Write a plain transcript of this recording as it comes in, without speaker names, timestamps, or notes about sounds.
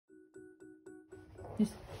This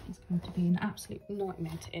is going to be an absolute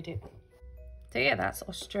nightmare to edit. So yeah, that's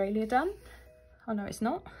Australia done. Oh no, it's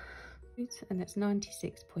not. And it's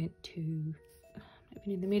 96.2. Moving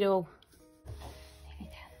in the middle. On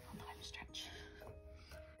the home stretch.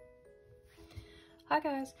 Hi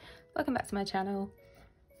guys, welcome back to my channel.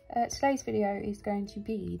 Today's video is going to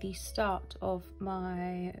be the start of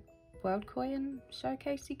my world coin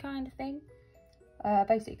showcasey kind of thing.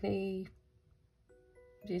 Basically,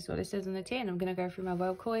 this is what it says on the tin. I'm going to go through my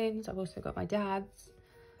world coins. I've also got my dad's.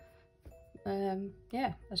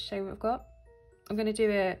 Yeah, I'll show you what I've got. I'm going to do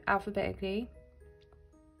it alphabetically,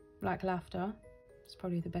 like laughter. It's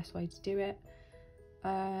probably the best way to do it.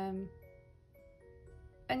 And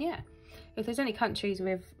yeah, if there's any countries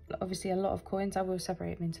with obviously a lot of coins, I will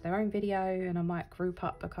separate them into their own video, and I might group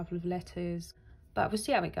up a couple of letters, but we'll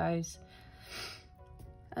see how it goes.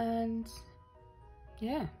 And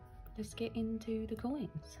yeah, let's get into the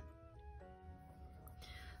coins.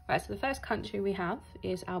 Right, so the first country we have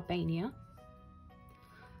is Albania.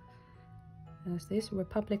 There's this,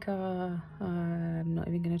 Republika, I'm not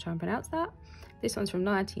even going to try and pronounce that. This one's from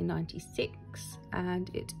 1996,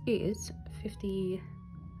 and it is 50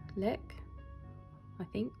 lek, I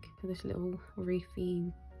think, for this little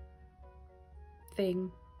reefy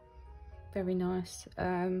thing. Very nice.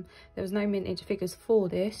 There was no mintage figures for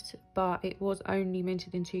this, but it was only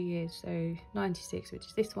minted in 2 years, so 96, which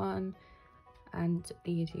is this one, and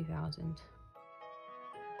the year 2000.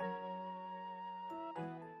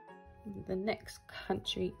 The next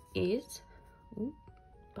country is, ooh,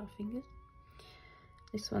 butterfingers.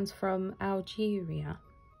 This one's from Algeria,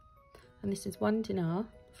 and this is 1 dinar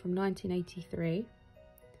from 1983.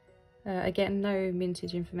 Again, no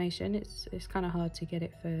mintage information. It's kind of hard to get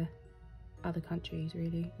it for other countries,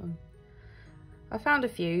 really. I found a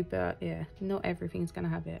few, but yeah, not everything's going to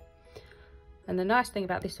have it. And the nice thing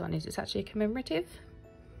about this one is it's actually a commemorative.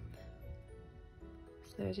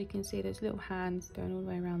 So as you can see, there's little hands going all the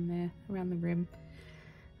way around there, around the rim.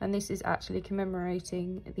 And this is actually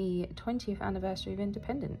commemorating the 20th anniversary of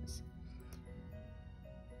independence,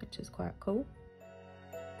 which is quite cool.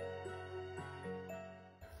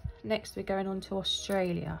 Next, we're going on to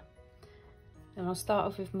Australia. And I'll start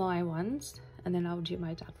off with my ones, and then I'll do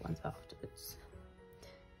my dad ones afterwards.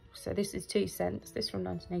 So this is 2 cents, this from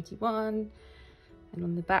 1981. And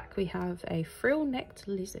on the back we have a frill-necked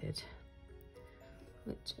lizard,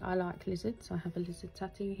 which I like lizards, so I have a lizard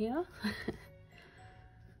tattoo here.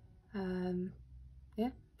 Yeah,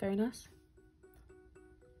 very nice.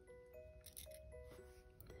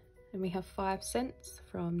 And we have 5 cents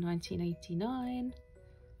from 1989.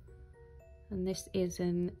 And this is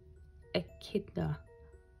an echidna.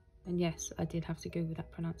 And yes, I did have to Google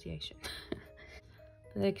that pronunciation.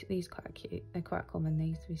 But these are quite cute. They're quite common,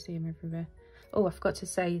 these. We see them everywhere. Oh, I forgot to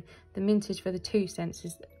say, the mintage for the 2 cents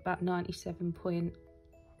is about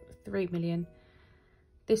 97.3 million.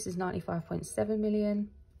 This is 95.7 million.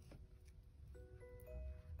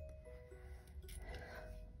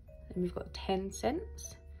 And we've got 10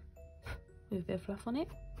 cents with a bit of fluff on it.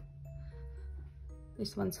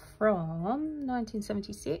 This one's from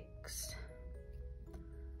 1976.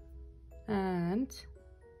 And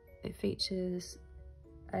it features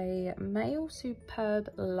a male superb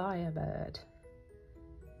lyrebird.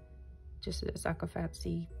 Just it's like a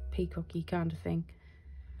fancy peacocky kind of thing.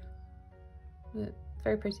 But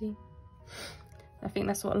very pretty. I think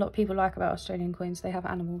that's what a lot of people like about Australian coins. They have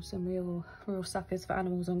animals, and we're all suckers for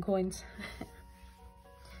animals on coins.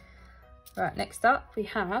 Right, next up we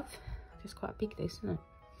have, it's quite big this, isn't it?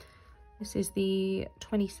 This is the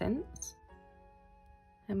 20 cents.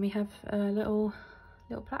 And we have a little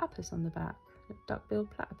platypus on the back, a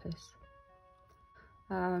duck-billed platypus.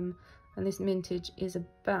 And this mintage is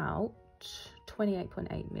about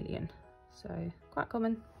 28.8 million. So quite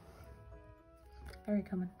common, very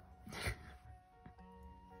common.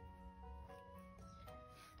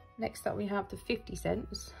 Next up we have the 50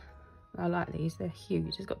 cents. I like these, they're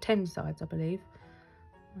huge. It's got 10 sides, I believe.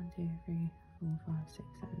 1, 2, 3, 4, 5, 6,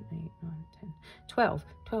 7, 8, 9, 10, 12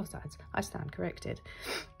 sides. I stand corrected.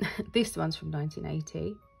 This one's from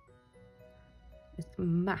 1980. It's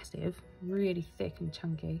massive, really thick and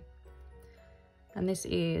chunky. And this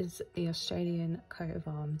is the Australian coat of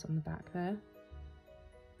arms on the back there.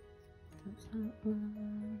 That's that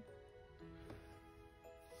one.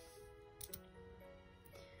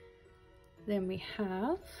 Then we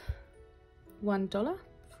have $1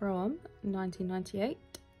 from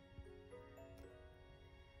 1998.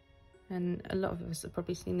 And a lot of us have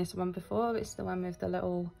probably seen this one before. It's the one with the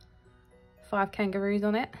little 5 kangaroos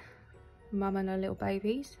on it. Mum and her little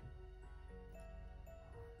babies.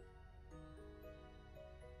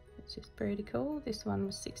 which is pretty cool. This one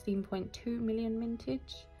was 16.2 million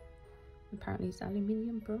mintage. Apparently it's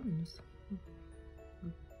aluminium bronze.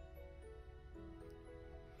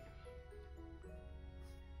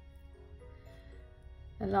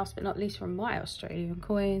 And last but not least, from my Australian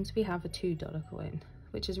coins, we have a $2 coin,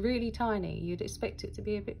 which is really tiny. You'd expect it to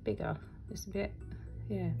be a bit bigger. It's a bit,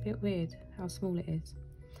 yeah, a bit weird how small it is.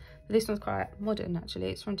 But this one's quite modern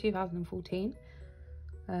actually. It's from 2014,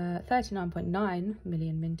 39.9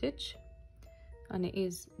 million mintage, and it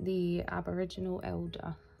is the Aboriginal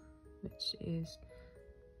Elder, which is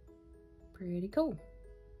pretty cool.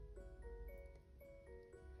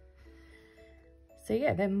 So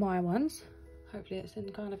yeah, they're my ones. Hopefully it's in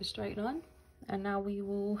kind of a straight line. And now we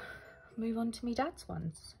will move on to my dad's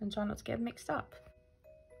ones and try not to get them mixed up.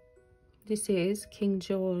 This is King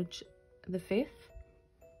George V,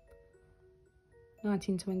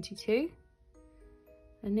 1922.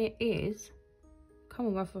 And it is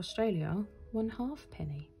Commonwealth of Australia, 1/2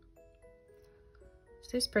 penny.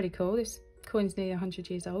 So this is pretty cool. This coin's nearly 100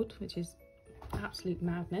 years old, which is absolute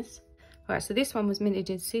madness. Alright, so this one was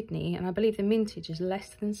minted in Sydney, and I believe the mintage is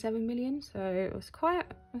less than 7 million, so it was quite,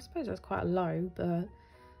 I suppose it was quite low, but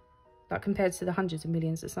like compared to the hundreds of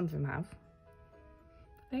millions that some of them have.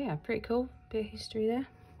 But yeah, pretty cool, bit of history there.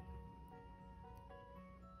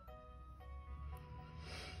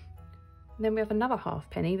 And then we have another 1/2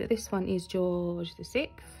 penny, but this one is George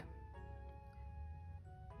VI.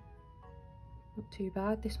 Not too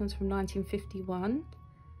bad. This one's from 1951.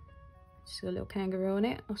 Just got a little kangaroo on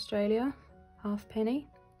it, Australia, 1/2 penny.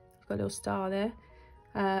 It's got a little star there.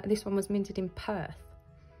 This one was minted in Perth.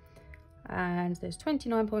 And there's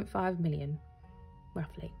 29.5 million,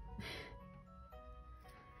 roughly.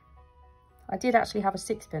 I did actually have a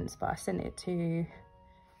 6pence, but I sent it to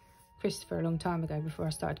Christopher a long time ago before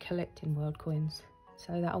I started collecting world coins.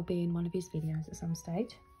 So that'll be in one of his videos at some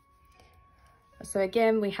stage. So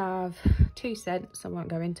again, we have 2 cents. I won't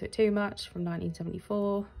go into it too much, from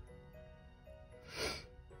 1974.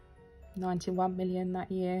 91 million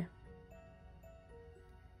that year.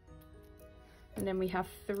 And then we have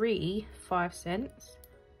 3 5 cents.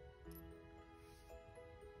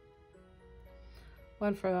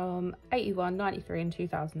 One from 81, 93 and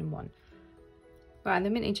 2001. Right, and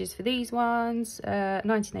the mintages for these ones,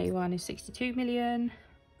 1981 is 62 million.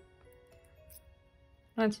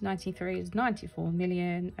 1993 is 94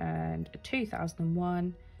 million, and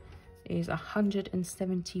 2001 is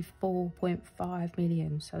 174.5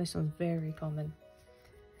 million. So this one's very common.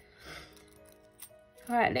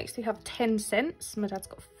 All right, next we have 10 cents. My dad's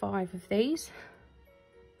got 5 of these,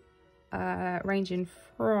 ranging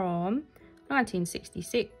from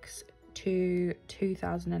 1966 to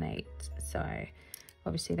 2008. So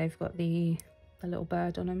obviously they've got the little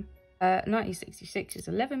bird on them. 1966 is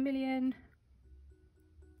 11 million.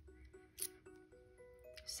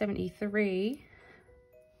 73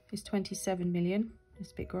 is 27 million.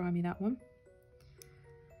 It's a bit grimy, that one.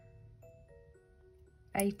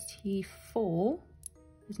 84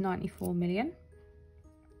 is 94 million.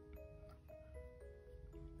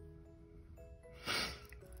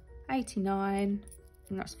 89,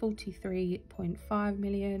 and that's 43.5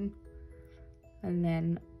 million. And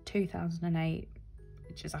then 2008,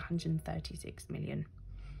 which is 136 million.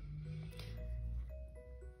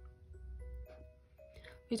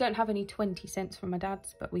 We don't have any 20 cents from my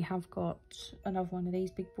dad's, but we have got another one of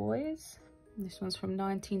these big boys. This one's from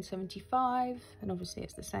 1975, and obviously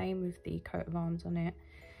it's the same with the coat of arms on it.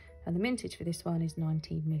 And the mintage for this one is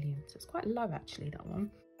 19 million, so it's quite low actually, that one.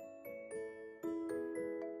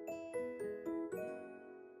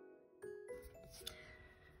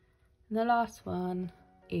 And the last one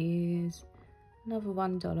is another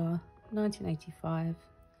 $1, 1985.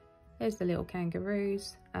 There's the little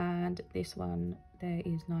kangaroos, and this one there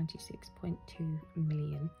is 96.2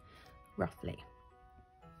 million, roughly.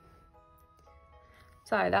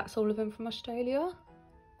 So that's all of them from Australia.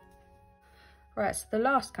 Right, so the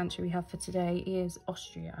last country we have for today is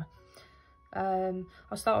Austria. I'll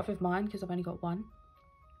start off with mine because I've only got one,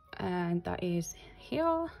 and that is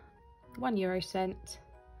here, 1 euro cent.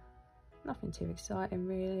 Nothing too exciting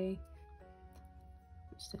really.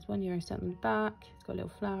 It says 1 euro cent on the back. It's got a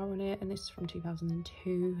little flower on it, and this is from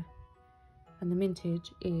 2002. And the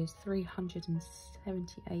mintage is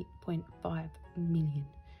 378.5 million.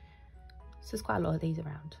 So there's quite a lot of these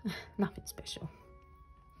around. Nothing special.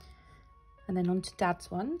 And then on to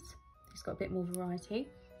Dad's ones. He's got a bit more variety.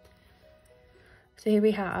 So here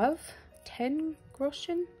we have 10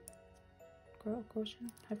 groschen.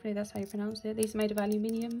 Hopefully that's how you pronounce it. These are made of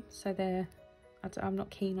aluminium, so I'm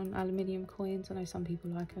not keen on aluminium coins. I know some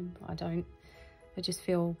people like them, but I don't. They just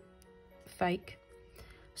feel fake.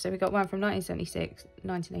 So we got one from 1976,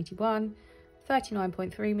 1981,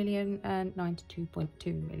 39.3 million and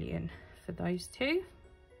 92.2 million for those two.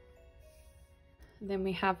 And then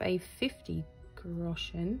we have a 50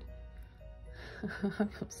 groschen. I'm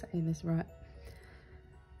not saying this right.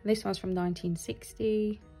 This one's from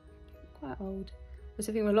 1960, quite old. Because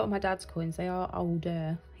I think with a lot of my dad's coins, they are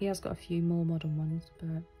older. He has got a few more modern ones,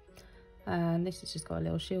 but and this has just got a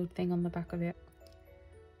little shield thing on the back of it.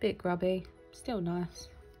 Bit grubby, still nice.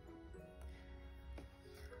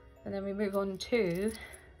 And then we move on to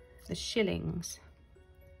the shillings,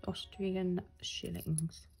 Austrian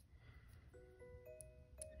shillings.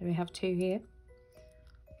 So we have two here.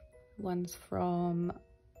 One's from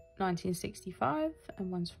 1965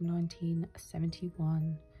 and one's from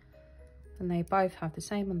 1971. And they both have the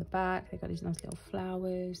same on the back. They've got these nice little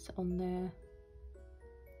flowers on there.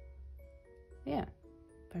 Yeah,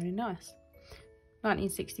 very nice.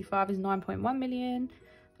 1965 is 9.1 million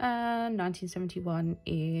and 1971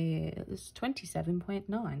 is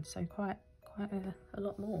 27.9, so quite a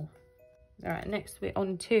lot more. All right, next we're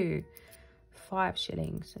on to 5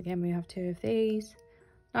 shillings. Again, we have two of these,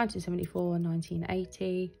 1974 and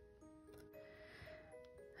 1980.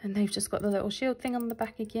 And they've just got the little shield thing on the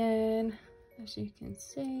back again, as you can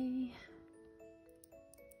see.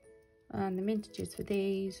 And the mintages for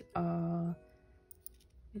these are,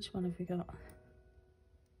 which one have we got?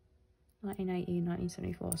 1980,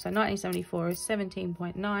 1974. So 1974 is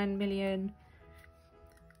 17.9 million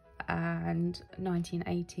and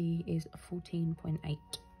 1980 is 14.8.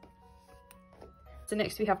 So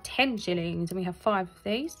next we have 10 shillings and we have 5 of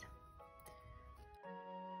these.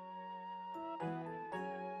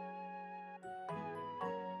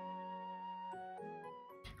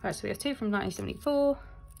 Alright, so we have 2 from 1974.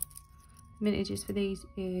 Mintages for these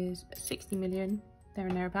is 60 million, there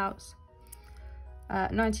and thereabouts.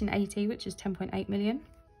 1980, which is 10.8 million.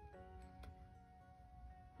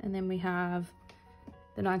 And then we have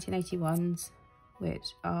the 1981s,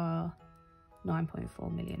 which are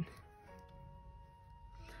 9.4 million.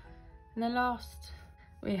 And then last,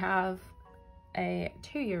 we have a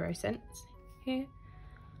 2 euro cents here.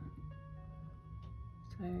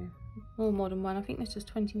 So, more modern one. I think this is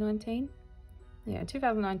 2019. Yeah,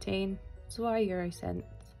 2019, 2 euro cents.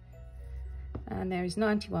 And there is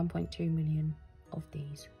 91.2 million of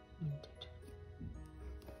these minted.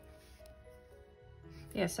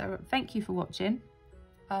 Yeah, so thank you for watching.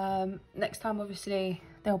 Next time, obviously,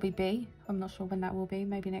 there'll be B. I'm not sure when that will be,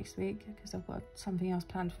 maybe next week, because I've got something else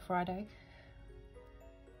planned for Friday.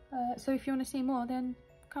 So if you want to see more, then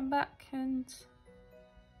come back and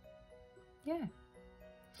yeah,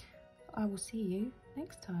 I will see you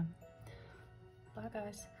next time. Bye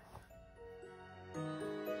guys.